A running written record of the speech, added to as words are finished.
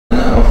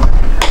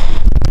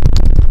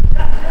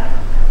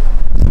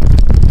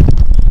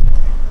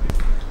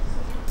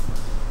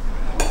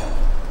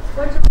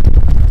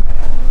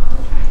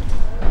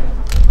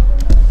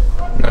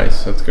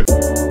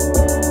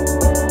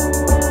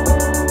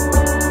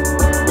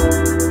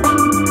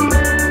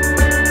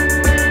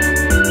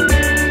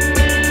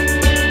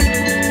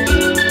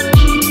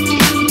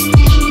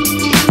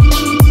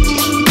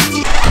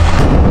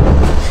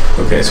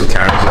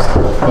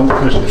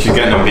She's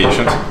getting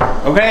impatient.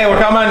 Okay, we're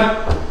coming.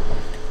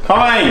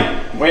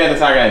 Coming. Wait a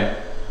second.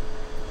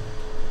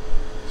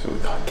 So we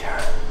got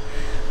Kerens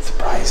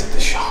Surprise at the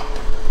shop.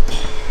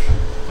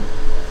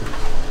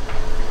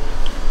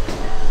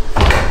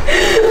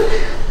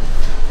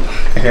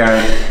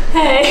 Karen.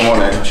 Hey. Come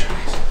on in.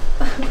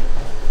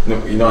 No,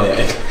 you're not yet.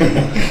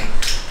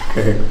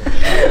 Okay.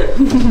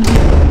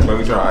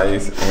 Close your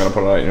eyes. I'm gonna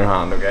put it out in your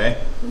hand, okay?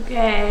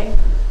 Okay.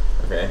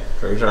 Okay.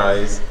 Close your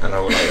eyes and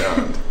hold out your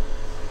hand.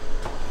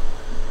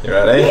 You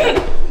ready?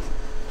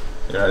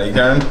 You ready,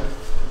 Karen?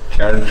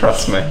 Karen,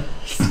 trust me.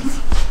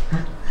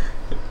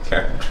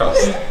 Karen,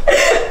 trust.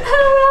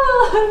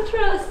 I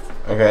trust.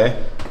 Okay.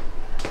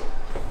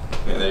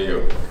 Yeah, there you go.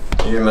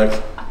 You can look.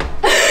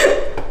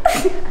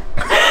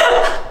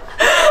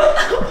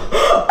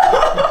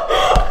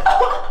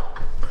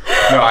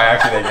 No, I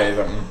actually think I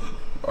something.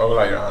 Hold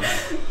out your hand.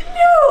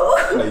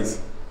 No. Please.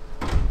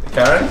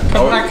 Karen?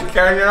 Come back.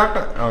 Karen, you're not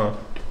gonna. Oh.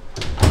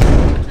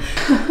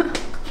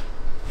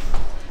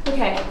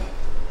 Okay.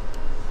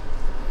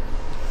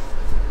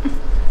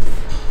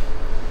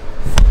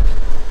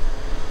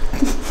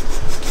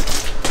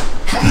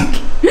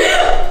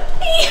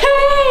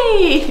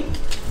 Yay!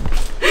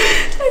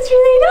 That's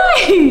really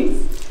nice.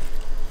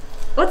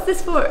 What's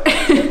this for?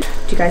 Do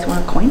you guys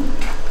want a coin?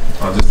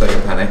 I'll just take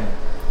a penny.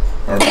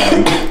 Or a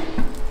pound.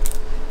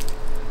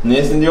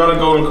 Nathan, do you want a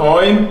gold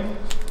coin?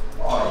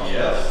 Oh,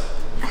 yes.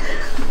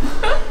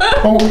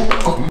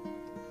 Oh.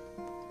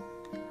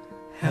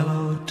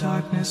 Hello,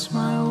 darkness,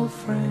 my old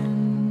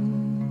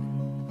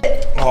friend.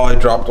 Oh, I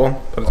dropped one,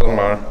 but it doesn't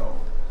matter.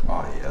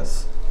 Oh,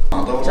 yes.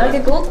 Would you like a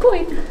gold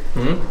coin?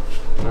 Hmm?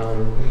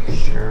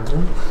 Sure.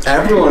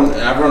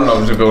 Everyone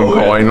loves a gold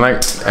coin.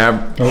 Like,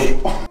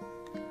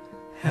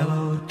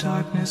 Hello,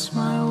 darkness,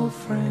 my old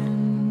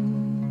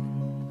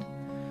friend.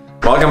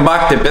 Welcome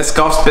back to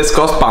Biscoff's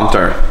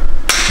Banter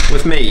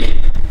with me,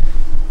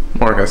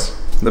 Marcus,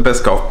 the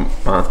Biscoff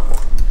man.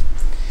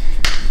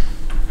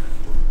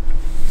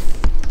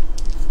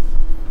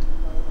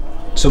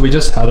 So we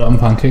just had it on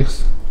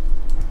pancakes,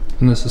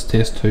 and this is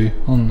taste 2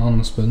 on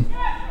the spoon.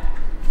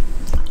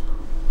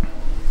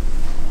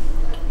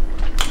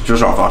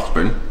 Just off that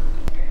spoon.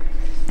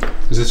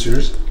 Is this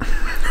yours?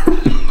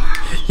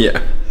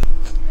 Yeah.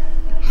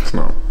 It's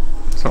not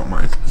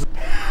mine.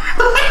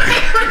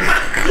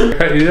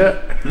 Can you eat it?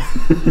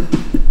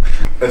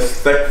 It's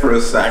thick for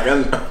a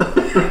second.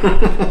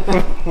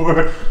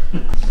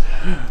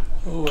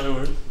 Oh my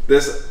word.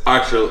 This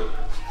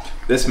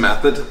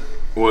method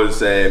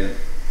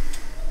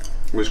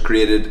was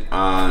created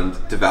and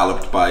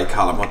developed by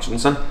Callum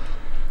Hutchinson.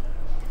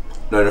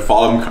 Now to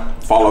follow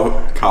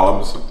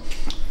Callum's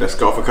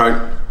Biscoff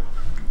account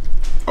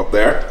up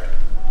there,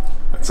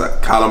 it's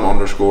at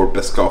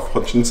Callum_Biscoff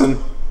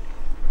Hutchinson,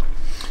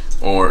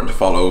 or to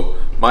follow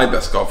my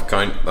Biscoff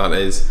account, that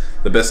is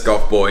the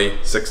Biscoff Boy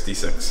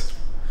 66.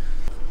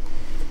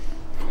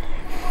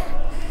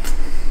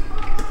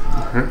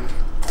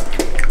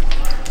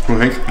 What do you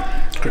think?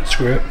 It's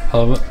great. I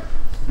love it.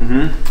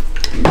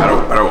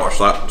 Better watch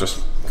that,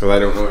 just because I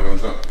don't know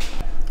anyone's done.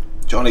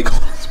 Johnny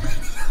Collins.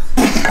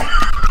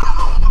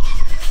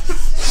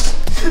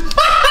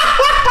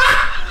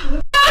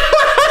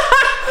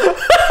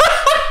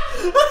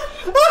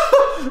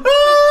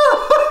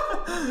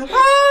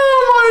 Oh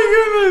my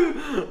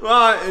goodness!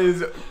 That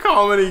is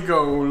comedy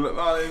gold.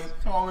 That is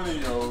comedy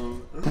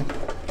gold.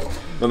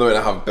 Another way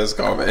to have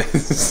Biscoff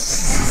is.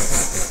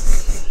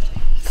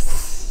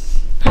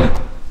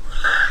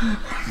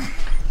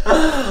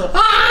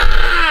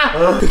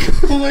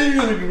 Why are you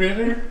gonna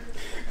grater?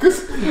 Because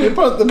you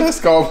put the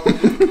Biscoff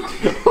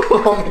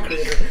on the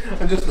grater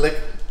and just lick.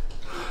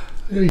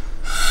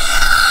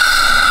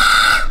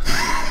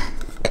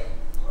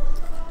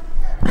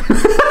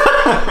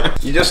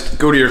 You just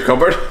go to your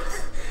cupboard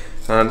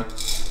and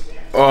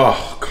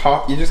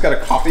you just got a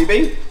coffee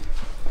bean,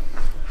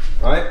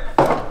 right?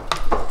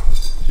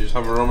 You just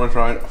have a rummage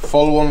around. A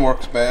full one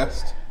works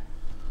best.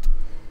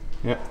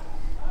 Yeah.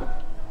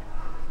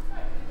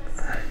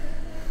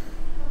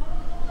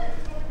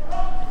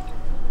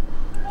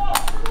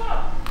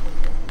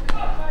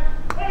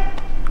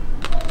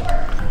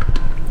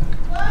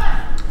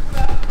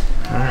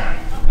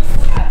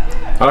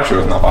 That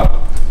actually wasn't that bad.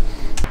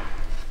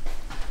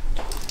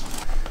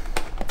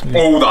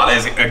 Oh,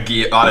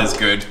 that is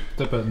good.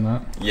 Dip it in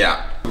that.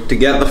 Yeah. To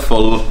get the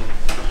full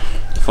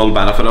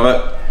benefit of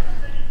it,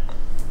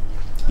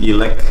 you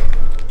lick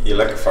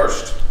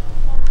first,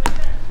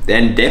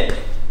 then dip,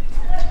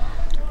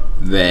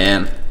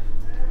 then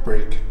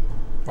Break.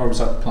 Or was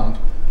that planned?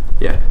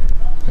 yeah.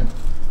 Okay.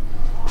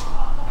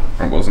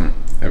 It wasn't.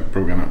 It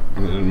broke in it,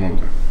 and I didn't want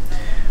to.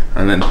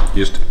 And then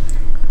just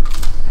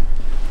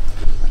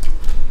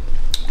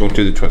don't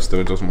do the twist though;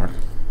 it doesn't work.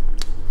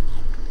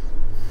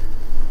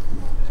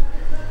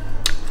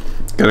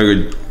 Get a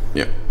good,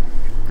 yeah.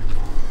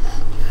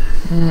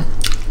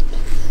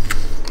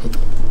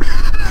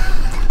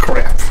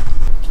 Crap.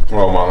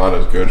 Oh man, that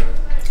is good.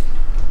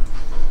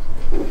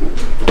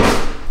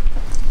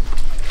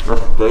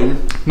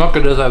 Not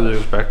good as I was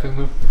expecting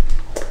though.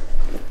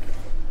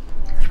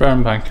 better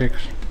than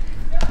pancakes.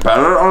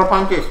 Better on a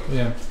pancake?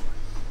 Yeah.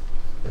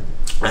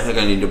 I think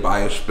I need to buy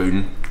a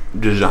spoon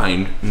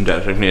designed and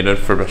designated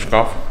for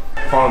Biscoff.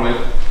 Follow me.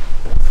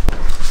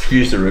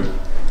 Excuse the room.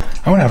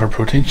 I want to have a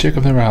protein shake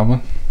if they ever have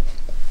one.